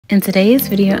In today's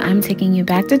video, I'm taking you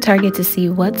back to Target to see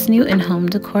what's new in home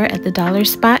decor at the Dollar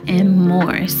Spot and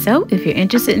more. So if you're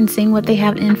interested in seeing what they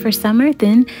have in for summer,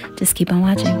 then just keep on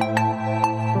watching.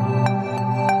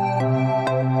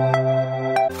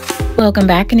 Welcome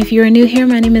back, and if you are new here,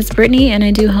 my name is Brittany and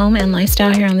I do home and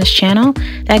lifestyle here on this channel.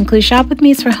 That includes shop with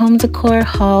me's for home decor,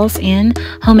 hauls, and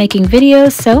homemaking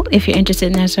videos. So if you're interested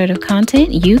in that sort of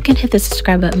content, you can hit the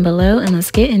subscribe button below, and let's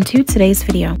get into today's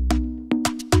video.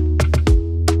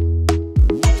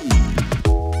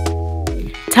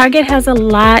 Target has a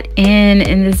lot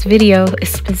in this video,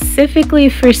 specifically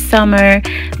for summer.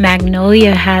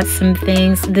 Magnolia had some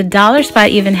things. The Dollar Spot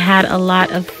even had a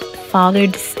lot of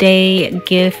Father's Day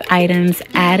gift items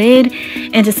added,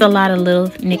 and just a lot of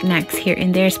little knickknacks here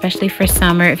and there, especially for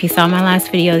summer. If you saw my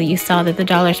last video, you saw that the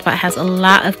Dollar Spot has a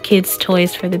lot of kids'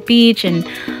 toys for the beach and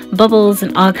bubbles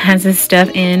and all kinds of stuff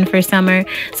in for summer.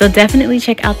 So definitely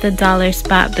check out the Dollar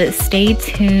Spot, but stay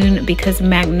tuned because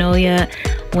Magnolia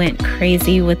went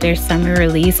crazy with their summer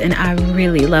release, and I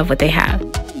really love what they have.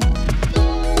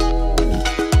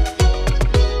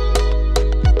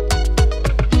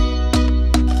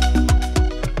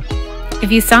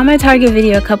 If you saw my Target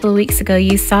video a couple of weeks ago,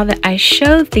 you saw that I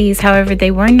showed these. However,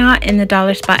 they were not in the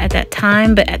Dollar Spot at that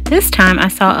time, but at this time I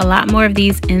saw a lot more of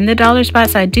these in the Dollar Spot.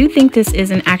 So I do think this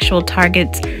is an actual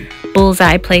Target's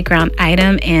Bullseye Playground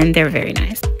item, and they're very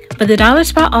nice. But the Dollar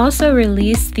Spot also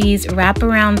released these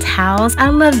wraparound towels. I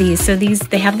love these. So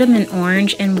they have them in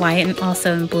orange and white, and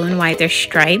also in blue and white. They're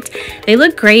striped. They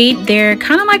look great. They're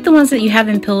kind of like the ones that you have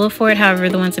in Pillowfort. However,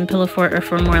 the ones in Pillowfort are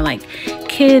for more like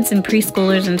kids and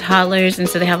preschoolers and toddlers, and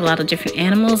so they have a lot of different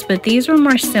animals. But these were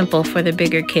more simple for the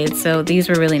bigger kids, so these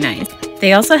were really nice.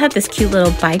 They also had this cute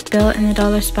little bike belt in the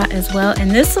Dollar Spot as well,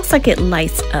 and this looks like it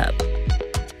lights up.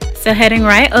 So heading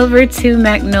right over to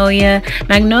Magnolia.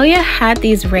 Magnolia had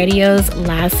these radios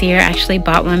last year. I actually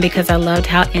bought one because I loved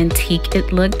how antique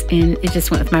it looked, and it just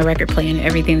went with my record player and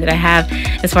everything that I have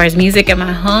as far as music at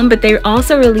my home. But they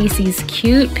also released these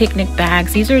cute picnic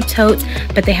bags. These are totes,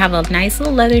 but they have a nice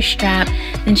little leather strap.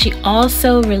 Then she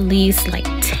also released like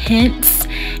tents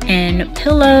and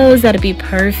pillows that'd be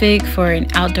perfect for an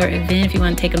outdoor event if you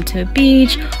want to take them to a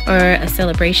beach or a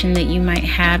celebration that you might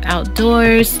have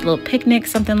outdoors, a little picnic,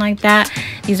 something like that.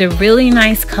 These are really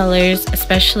nice colors,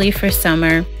 especially for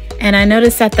summer. And I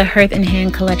noticed that the Hearth and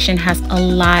Hand collection has a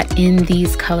lot in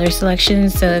these color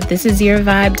selections. So if this is your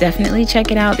vibe, definitely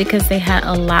check it out because they had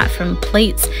a lot from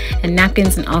plates and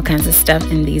napkins and all kinds of stuff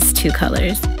in these two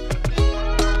colors.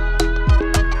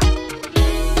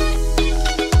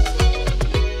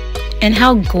 And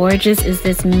how gorgeous is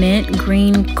this mint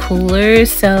green cooler?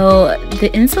 So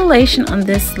the insulation on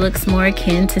this looks more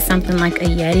akin to something like a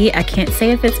Yeti. I can't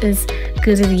say if it's as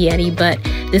good as a Yeti, but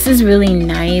this is really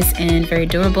nice and very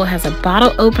durable. It has a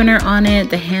bottle opener on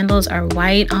it. The handles are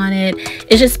white on it.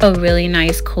 It's just a really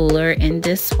nice cooler, and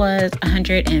this was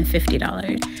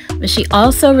 $150. But she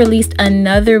also released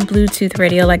another Bluetooth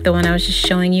radio like the one I was just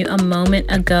showing you a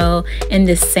moment ago in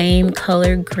the same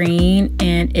color green,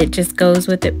 and it just goes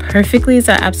with it perfectly.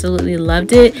 So I absolutely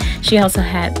loved it. She also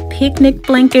had picnic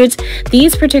blankets.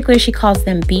 These particular, she calls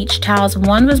them beach towels.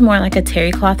 One was more like a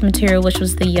terry cloth material, which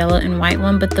was the yellow and white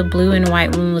one, but the blue and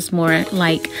white one was more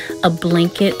like a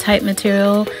blanket type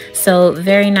material. So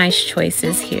very nice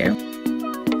choices here.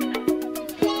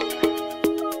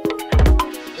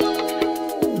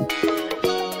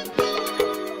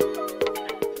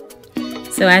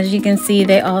 So as you can see,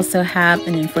 they also have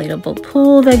an inflatable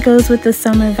pool that goes with the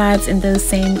summer vibes in those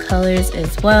same colors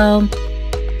as well.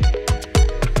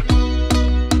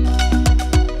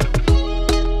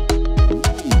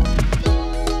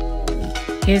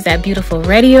 Here's that beautiful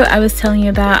radio I was telling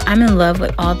you about. I'm in love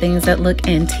with all things that look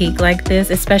antique like this,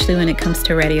 especially when it comes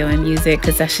to radio and music,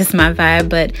 because that's just my vibe.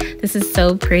 But this is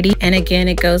so pretty, and again,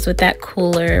 it goes with that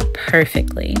cooler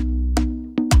perfectly.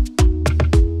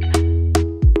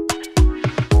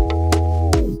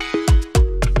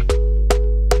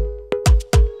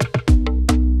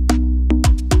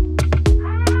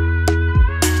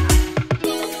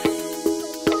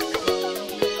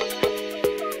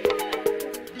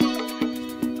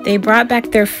 They brought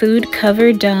back their food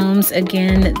cover domes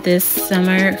again this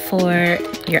summer for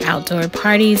your outdoor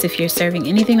parties. If you're serving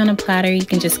anything on a platter, you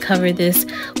can just cover this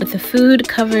with the food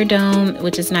cover dome,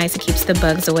 which is nice. It keeps the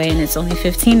bugs away, and it's only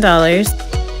 $15.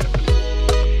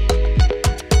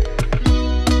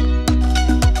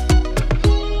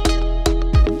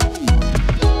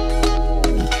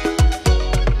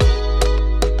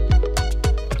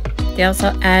 They also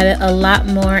added a lot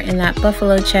more in that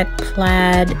buffalo check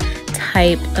plaid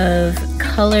type of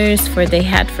color colors they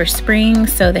had for spring.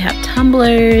 So they have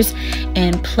tumblers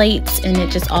and plates, and it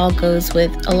just all goes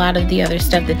with a lot of the other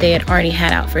stuff that they had already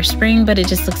had out for spring, but it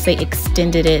just looks they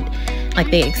extended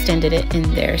it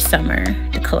in their summer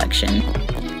collection.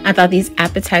 I thought these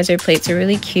appetizer plates are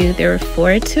really cute. There were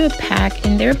 4 to a pack,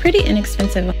 and they were pretty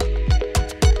inexpensive.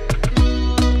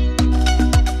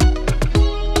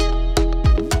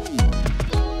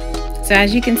 So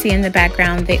as you can see in the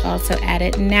background, they also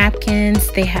added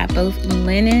napkins. They have both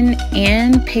linen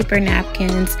and paper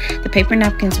napkins. The paper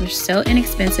napkins were so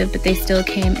inexpensive, but they still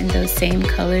came in those same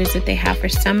colors that they have for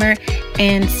summer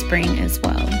and spring as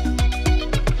well.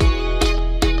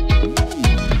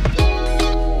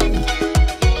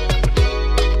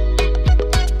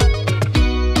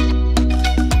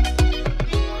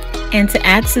 And to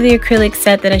add to the acrylic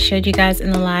set that I showed you guys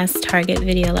in the last Target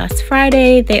video last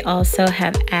Friday, they also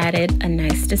have added a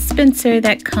nice dispenser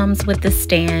that comes with the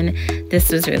stand. This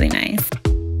was really nice.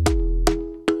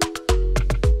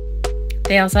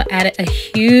 They also added a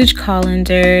huge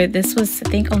colander. This was, I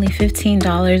think, only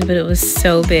 $15, but it was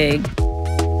so big.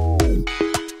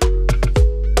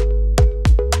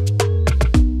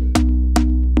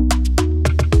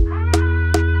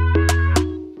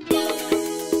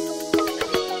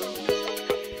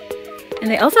 And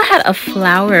they also had a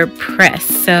flower press,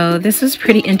 so this was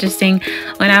pretty interesting.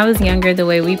 When I was younger, the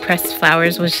way we pressed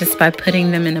flowers was just by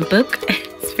putting them in a book.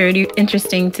 It's very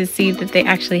interesting to see that they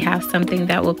actually have something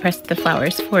that will press the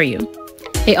flowers for you.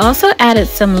 They also added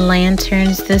some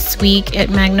lanterns this week at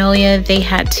Magnolia. They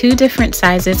had 2 different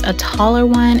sizes, a taller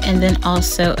one and then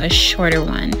also a shorter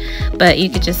one. But you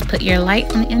could just put your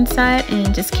light on the inside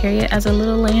and just carry it as a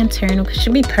little lantern, which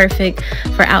should be perfect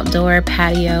for outdoor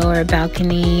patio or a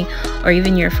balcony, or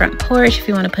even your front porch if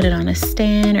you want to put it on a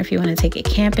stand, or if you want to take it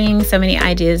camping. So many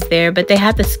ideas there. But they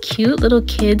had this cute little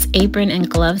kids apron and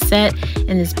glove set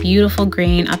in this beautiful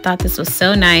green. I thought this was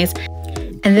so nice.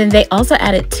 And then they also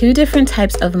added 2 different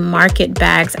types of market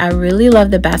bags. I really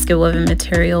love the basket woven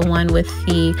material one with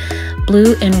the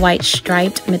blue and white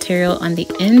striped material on the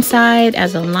inside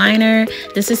as a liner.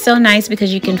 This is so nice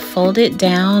because you can fold it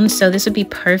down. So this would be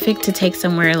perfect to take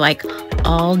somewhere like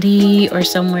Aldi or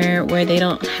somewhere where they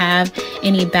don't have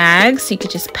any bags. So you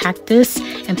could just pack this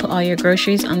and put all your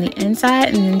groceries on the inside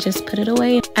and then just put it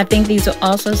away. I think these will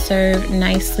also serve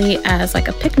nicely as like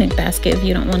a picnic basket if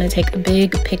you don't want to take a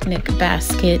big picnic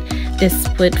basket. This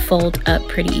would fold up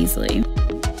pretty easily.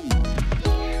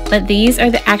 But these are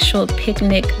the actual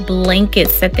picnic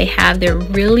blankets that they have. They're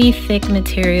really thick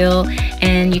material,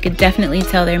 and you could definitely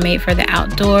tell they're made for the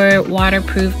outdoor,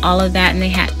 waterproof, all of that. And they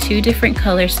had 2 different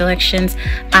color selections.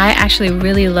 I actually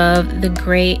really love the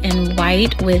gray and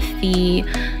white with the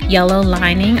yellow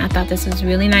lining. I thought this was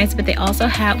really nice, but they also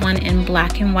had one in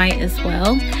black and white as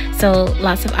well. So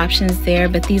lots of options there,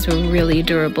 but these were really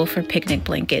durable for picnic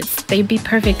blankets. They'd be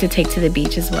perfect to take to the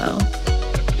beach as well.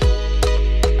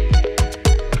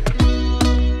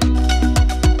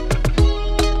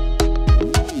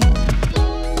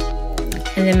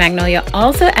 And then Magnolia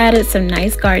also added some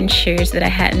nice garden shears that I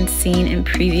hadn't seen in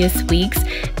previous weeks.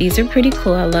 These are pretty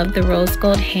cool. I love the rose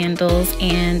gold handles,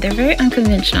 and they're very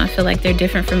unconventional. I feel like they're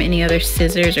different from any other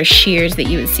scissors or shears that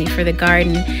you would see for the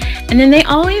garden. And then they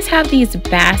always have these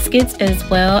baskets as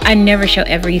well. I never show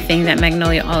everything that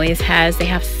Magnolia always has. They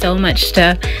have so much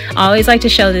stuff. I always like to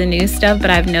show the new stuff,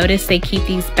 but I've noticed they keep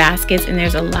these baskets, and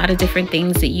there's a lot of different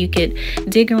things that you could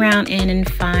dig around in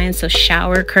and find. So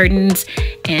shower curtains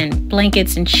and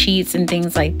blankets and sheets and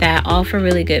things like that, all for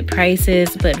really good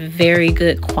prices but very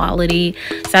good quality.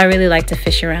 So I really like to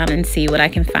fish around and see what I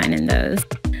can find in those.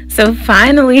 So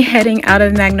finally heading out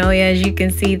of Magnolia, as you can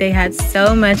see, they had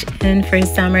so much in for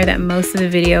summer that most of the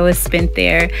video was spent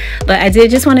there. But I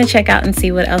did just want to check out and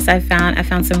see what else I found. I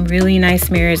found some really nice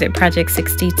mirrors at Project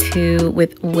 62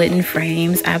 with wooden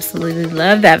frames. I absolutely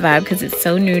love that vibe because it's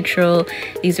so neutral.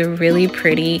 These are really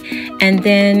pretty. And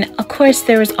then of course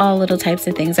there was all little types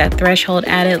of things that Threshold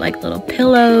added, like little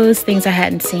pillows, things I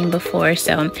hadn't seen before.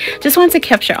 So just wanted to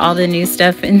capture all the new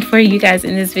stuff and for you guys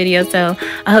in this video. So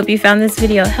I hope you found this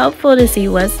video helpful to see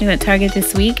what's new at Target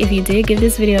this week. If you did, give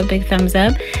this video a big thumbs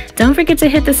up. Don't forget to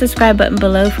hit the subscribe button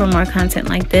below for more content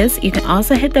like this. You can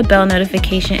also hit the bell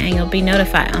notification and you'll be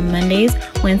notified on Mondays,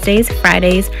 Wednesdays,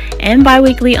 Fridays, and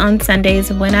bi-weekly on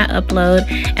Sundays when I upload.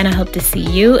 And I hope to see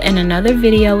you in another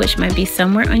video, which might be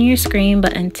somewhere on your screen.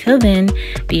 But until then,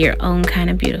 be your own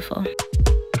kind of beautiful.